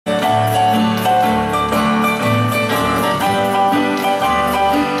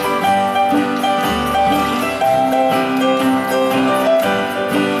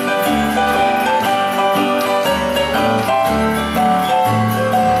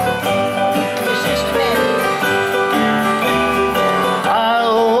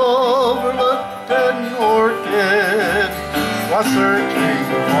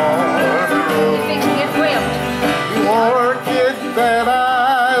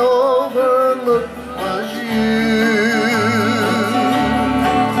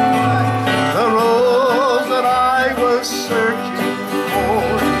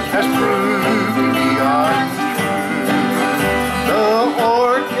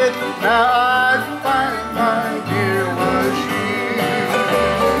orchid, now I find, my dear, was you.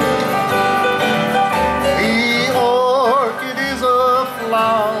 The orchid is a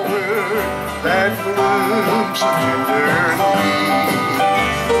flower that blooms so tenderly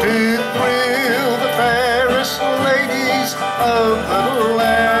to thrill the fairest ladies of the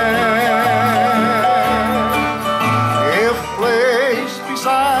land. If placed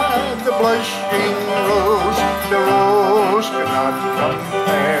beside the blushing rose, the rose cannot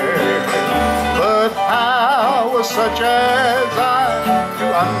compare. But how was such as I to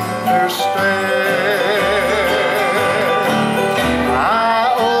understand?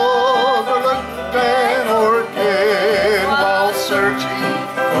 I overlooked an orchid while searching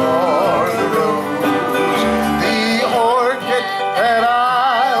for the rose. The orchid that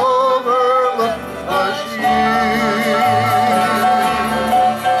I overlooked was you.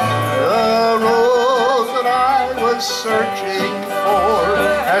 The rose that I was searching for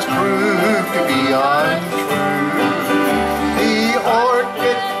has proved to be untrue. The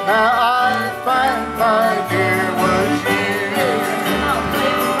orchid now I find, my dear, was you.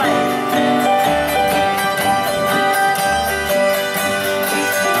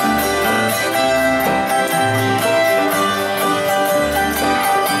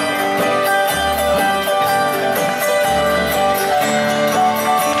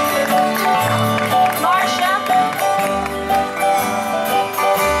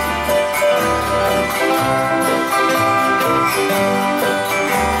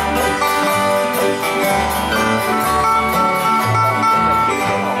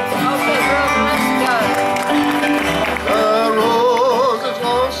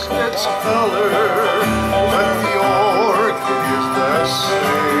 Color, but the orchid is the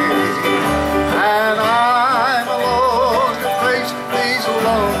same, and I'm alone to face these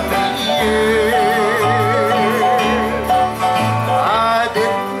lonely years. I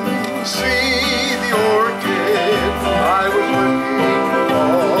didn't see